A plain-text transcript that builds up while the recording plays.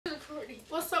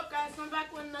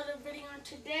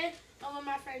today I'm with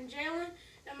my friend Jalen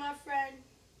and my friend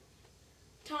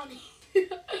Tony.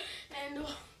 And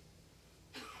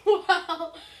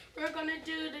well, we're gonna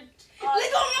do the hot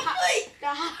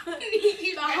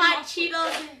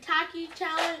Cheeatos and Takis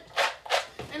challenge.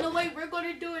 And the way we're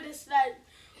gonna do it is that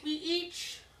we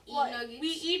each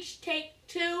take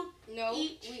two. No,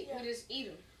 we just eat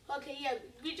them. Okay, yeah,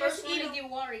 we just eat them. Get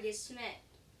water, get smacked.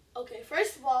 Okay,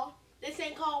 first of all, this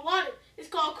ain't called water. It's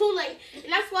called Kool-Aid.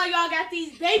 And that's why y'all got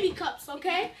these baby cups,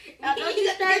 okay? Now don't you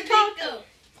start talking.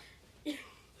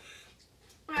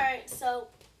 Alright, so,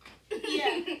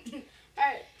 yeah.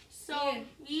 Alright, so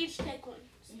we each take one,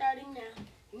 starting now.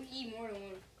 We eat more than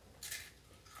one.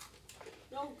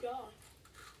 Oh, God.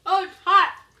 Oh, it's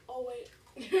hot. Oh, wait.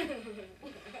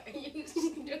 You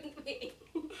stupid.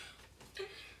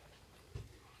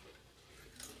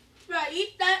 Right,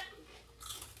 eat that.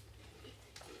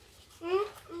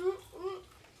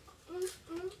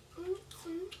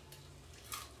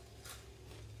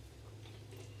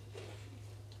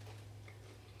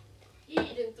 You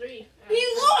eating three. He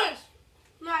lost.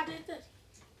 No, I did this.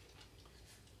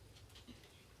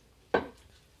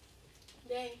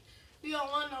 Dang, we don't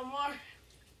want no more.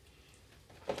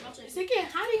 Is it getting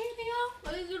hot again, y'all?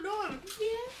 What is you doing?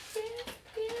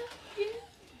 Yeah.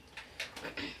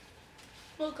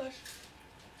 Oh, Kush.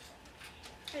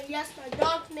 And yes, my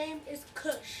dog's name is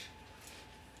Kush.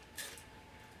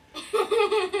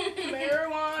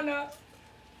 Marijuana.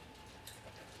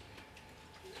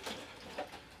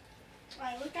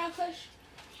 Alright, look out, Kush.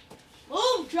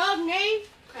 Oh, dog name?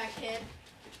 Crackhead.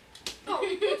 Oh,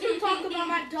 you talk about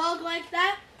my dog like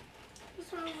that?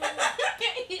 What's wrong with that?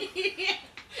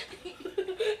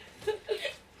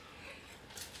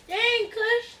 Dang,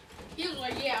 Kush. He was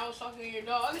like, yeah, I was talking to your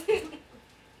dog.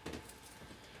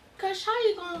 Kush, how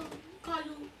you gonna call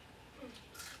you?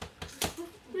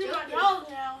 You're my dog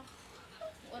now.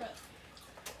 What up?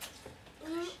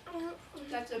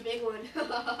 That's a big one.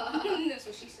 That's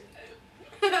what she said.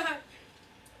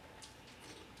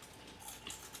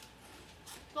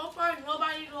 So far,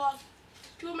 nobody lost.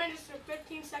 2 minutes and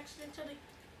 15 seconds into the...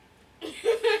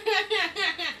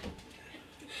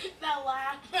 that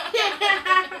laugh.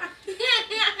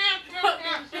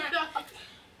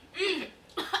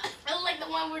 I was like the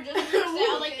one we're just I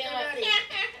was like that. Like,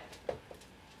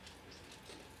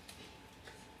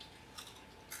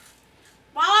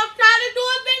 while I'm trying to do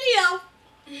a video,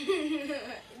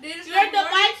 your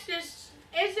device just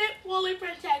isn't fully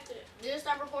protected. Did it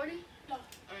stop recording? No.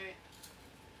 Alright.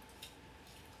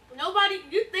 Nobody,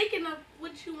 you thinking of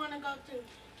what you want to go to.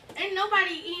 Ain't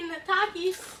nobody eating the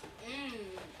Takis.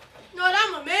 No,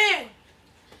 I'm a man.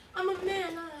 I'm a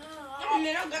man. I'm a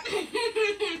man.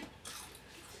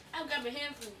 I've got a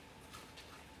handful.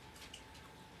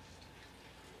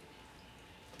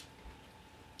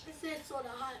 This is sort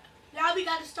of hot. Now we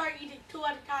got to start eating 2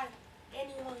 at a time.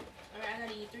 Anyone. Alright, I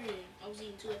gotta eat 3 then. I was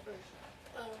eating 2 at first.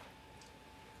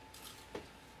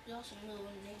 You also know when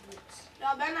the neighborhoods.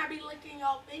 Y'all better not be licking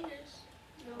y'all fingers.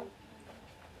 No.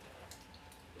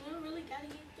 You don't really gotta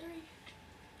eat 3.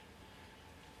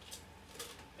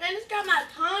 Man, it's got my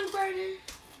tongue burning.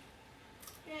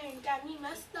 Dang, got me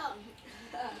messed up.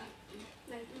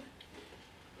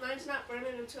 Mine's not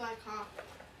burning until I cough.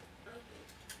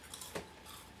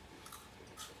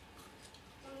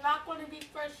 I'm not gonna be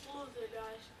first loser,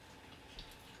 guys.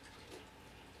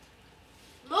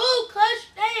 Move, Kush,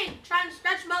 dang! Trying to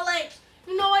stretch my legs.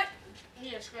 You know what?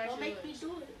 Yeah, scratch Don't your make me legs.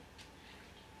 do it.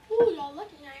 Ooh, y'all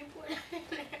lucky I ain't put that in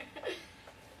there.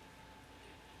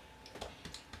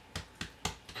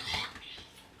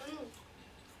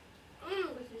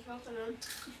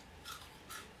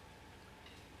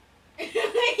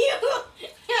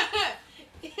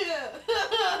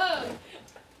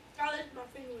 I'll lift my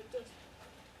finger with this.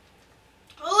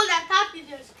 Oh, that Takis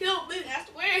just killed me. That's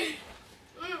weird.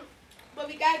 But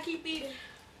we gotta keep eating.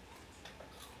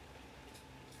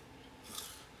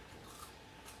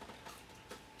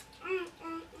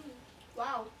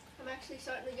 Wow, I'm actually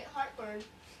starting to get heartburn.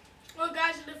 Well,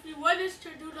 guys, and if you want us to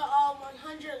do the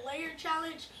 100 layer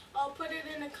challenge, I'll put it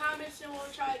in the comments and we'll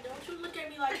try it. Don't you look at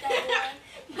me like that,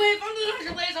 boy. But if I'm doing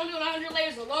 100 layers, I'm doing 100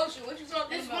 layers of lotion. What you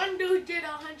talking This about? one dude did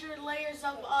 100 layers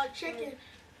of chicken.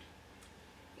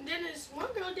 And then this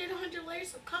one girl did 100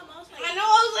 layers of cum. I was like, I know,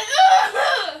 I was like,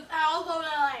 ugh! I was over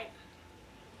there like,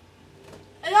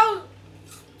 and I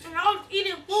was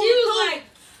eating food. She was too. like,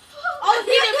 I was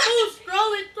eating food,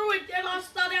 scrolling through it. Then I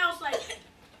started. I was like,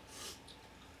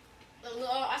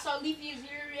 I saw Leafy's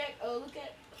ear react. Look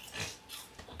at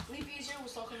Leafy's ear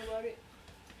was talking about it.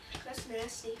 that's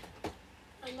nasty.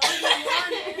 I know you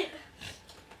want it.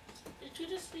 Did you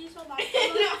just sneeze on my No,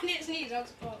 pillow? I didn't sneeze. I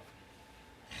was cough.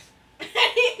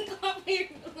 ain't gonna be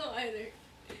cool either.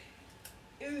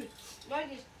 Ew.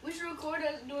 Marcus, we should record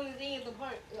us doing the thing at the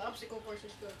park. The obstacle course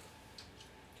is good.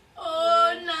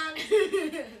 Oh, no.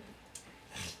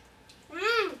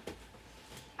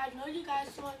 I know you guys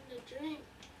want to drink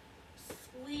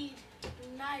sweet,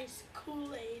 nice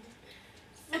Kool-Aid.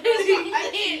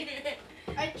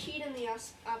 I cheat in the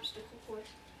obstacle course.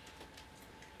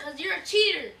 Cause you're a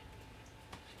cheater.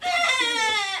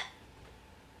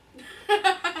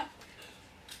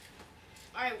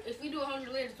 Alright, if we do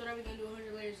 100 layers, what are we gonna do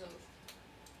 100 layers of?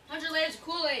 100 layers of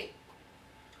Kool-Aid.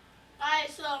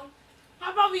 Alright, so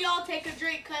how about we all take a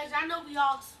drink? Cause I know we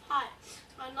all hot.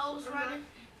 My nose running.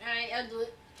 Alright, I'll do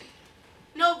it.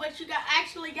 No, but you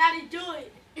actually gotta do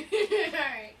it.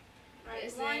 Alright.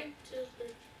 Alright, 1, 2, 3.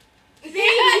 See, yeah, I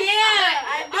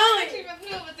I knew it.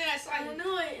 but then I saw I you.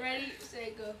 knew it. Ready,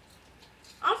 say, go.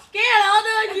 I'm scared. I don't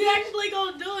know if you actually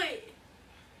gonna do it.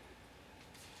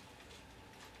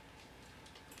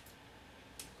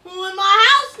 Who in my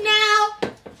house now?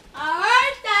 I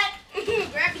heard that.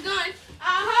 Grab the gun. I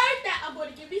heard that. I'm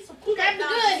gonna give me some Kool-Aid. Grab the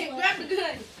gun. Grab the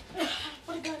gun.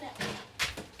 Where the gun at?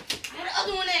 Where the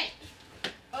other one at?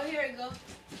 Oh, here we go.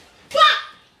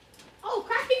 Oh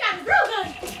crap! He got a real gun.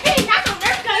 He ain't got no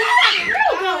Nerf gun. He got a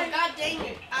real Oh, gun. God dang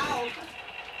it. Ow.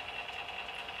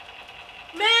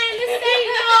 Man, this ain't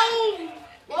no.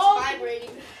 It's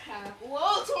vibrating.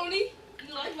 Whoa, Tony.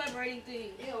 You like vibrating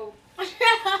things. Ew.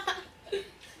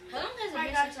 How long has it I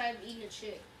been got- since I've eaten a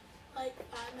chick? Like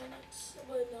 5 minutes.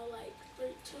 Well, no, like 2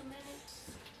 minutes.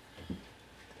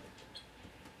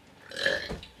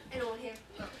 Anyone here?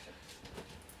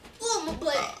 Oh, my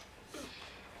butt.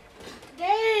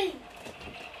 Dang.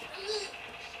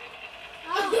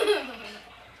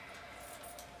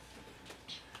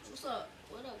 What's up?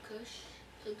 What up, Kush?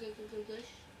 Kush.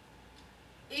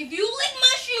 If you lick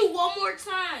my shoe one more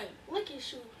time, Look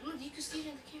at you. look, you can see it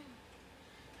in the camera.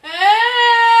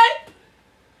 Hey!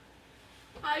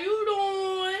 How you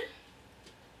doing?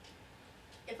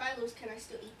 If I lose, can I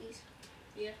still eat these?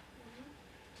 Yeah.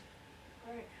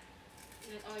 Alright.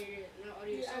 Not all your, not all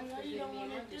Yeah, yourself. I know you don't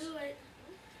want to do it.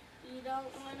 You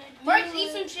don't want to do Marcus, it.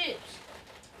 eat some chips.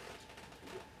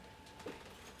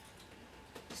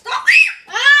 Stop!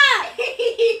 Ah!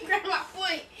 He grabbed my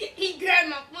foot. He grabbed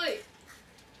my foot.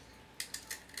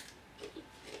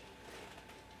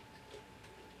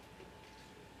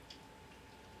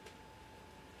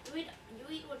 You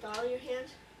eat with all your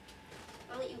hands?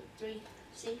 I'll eat with 3.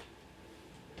 See?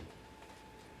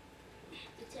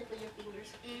 The tip of your fingers.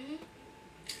 Mm-hmm.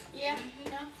 Yeah.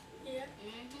 Mhm. No. Yeah.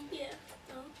 Mm-hmm. Yeah.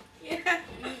 No. Yeah.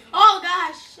 Oh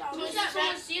gosh.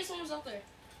 See someone's up there.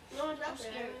 No one's I'm out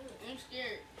there. scared. I'm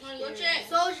scared. Come on, Yeah. go check.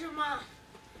 So's your mom.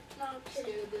 No, I'm I'm kidding.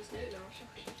 scared of this dude now.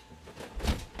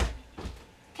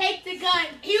 Take the gun.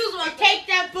 He was And about take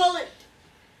that bullet.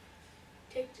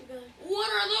 Take the gun. What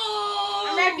are those?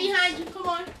 I'm right behind you. Come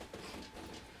on.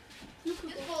 You can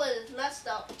This go. bullet is messed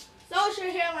up. So's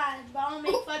your hairline, but I don't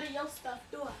make fun of your stuff,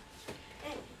 do I?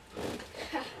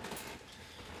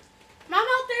 My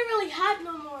mouth ain't really hot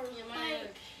no more. Yeah, mine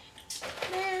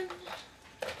Like,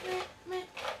 man.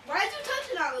 Why is you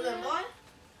touching all of them, boy?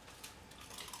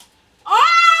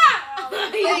 Ah!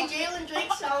 Hey, Jalen,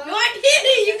 drink some. No, I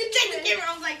didn't. You can take the camera.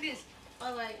 I was like this. I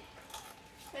was like,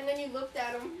 And then you looked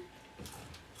at him.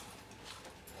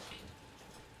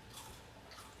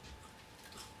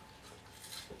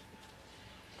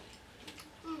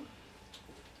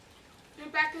 You're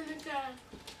back in the car.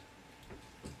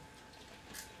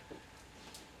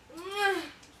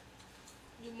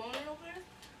 you moaning over there?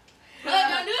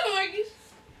 Don't do it, Marcus.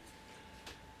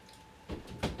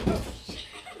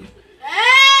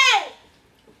 Hey!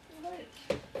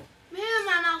 Man,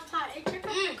 my mouth's hot. Hey, check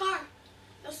out the car.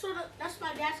 That's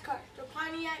my dad's car. The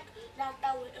Pontiac, not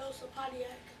that one. It was a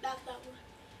Pontiac, not that one.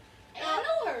 Hey, I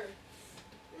know her.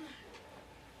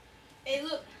 Hey,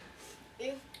 look.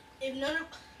 If none of...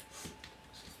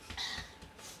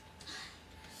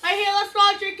 Right here, let's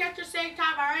all drink at the same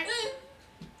time, alright?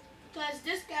 Because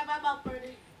this guy, my mouth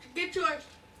burning. Get yours.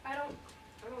 I don't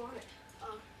want it.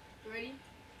 Ready?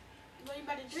 Well, you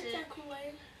better drink Sit. that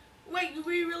Kool-Aid. Wait,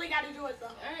 we really got to do it,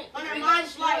 though. Alright. On our ready?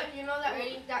 minds, like. You know that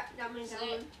Ready? that means Set. I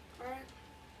win. Alright.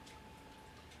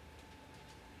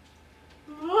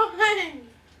 One.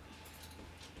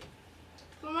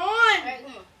 Come on. Alright,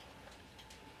 come on.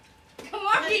 Come on,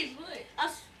 Marcus. What?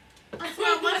 I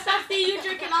swear, once I see you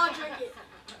drink it, I'll drink it.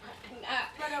 Nah.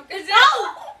 But, Is no!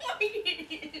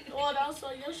 Oh, that was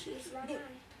on your shoes, not mine.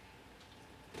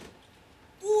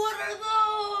 What are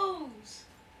those?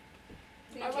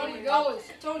 I Tony, really go.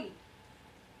 Tony.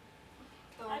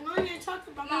 I know you talked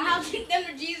about No, Them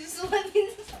are Jesus 11s.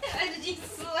 The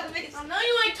Jesus 11s. I know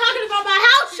you ain't talking about my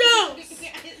house shoes.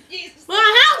 Jesus. My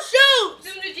house shoes.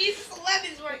 Them the Jesus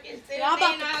 11s working. I'm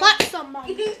about to clap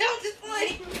somebody. Don't just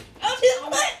play. Don't just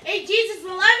play. Hey, Jesus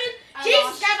 11.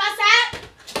 Jesus, step outside.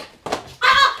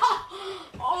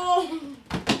 Oh.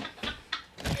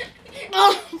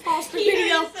 Oh, pause the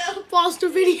video. Pause the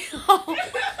video.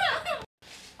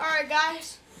 Alright,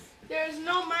 guys. There's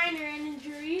no minor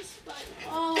injuries, but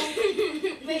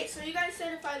Wait, so you guys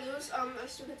said if I lose, I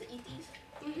still get to eat these?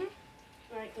 mhm.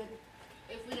 Alright, good.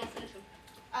 If we don't finish them.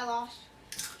 I lost.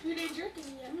 You didn't drink it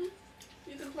yet.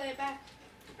 You can play it back.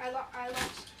 I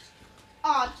lost.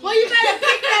 Oh, Well, you better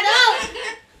pick that up.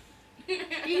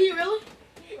 Did you really?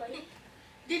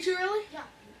 Did you really? Yeah.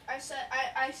 I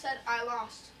said I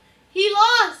lost. He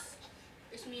lost.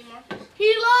 It's me and Marcus.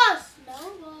 He lost. No,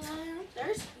 well, I'm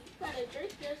thirsty. You better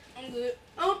drink this. I'm good.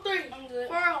 On 3. I'm good.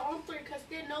 For real, on 3, because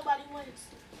then nobody wins.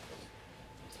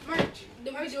 Merch.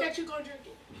 Then we Merch do that it. you gonna drink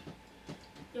it.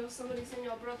 Yo, somebody send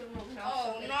your brother home.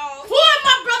 Oh, no. Who am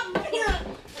my brother?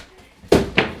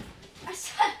 I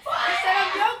said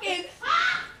I'm joking.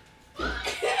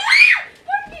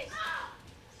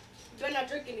 Better not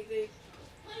drink anything.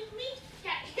 What do you mean?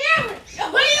 Hammer.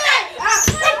 What do you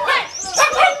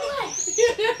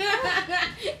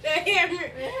The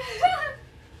hammer.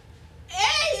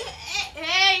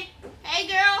 Hey,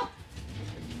 girl.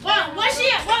 What's she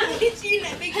at? What? She in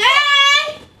that big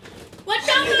Hey! What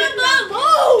y'all doing?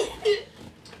 Move!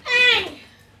 Hey!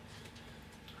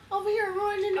 Over here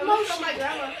ruining the I'm gonna show motion. my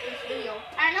grandma this video.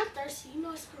 Alright, I'm thirsty. You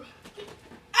know it's cool.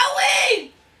 I win!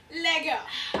 Lego.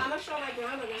 I'm gonna show my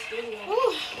grandma this video.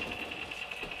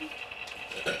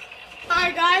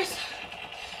 Alright, guys.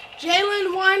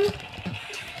 Jalen won.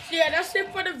 Yeah, that's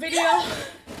it for the video.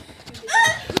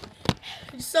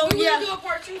 So, We're yeah. gonna do a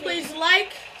part 2. Please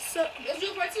like. Let's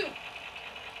do a part 2.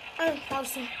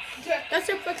 That's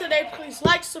it for today. Please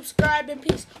like, subscribe, and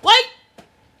peace. Wait!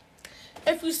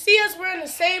 If you see us wearing the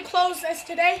same clothes as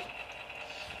today,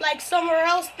 like somewhere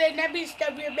else, then that means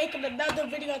that we're making another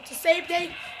video at the same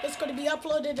day. It's going to be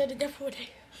uploaded at a different day.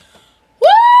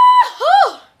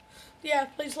 Woo! Yeah,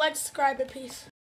 please like, subscribe, and peace.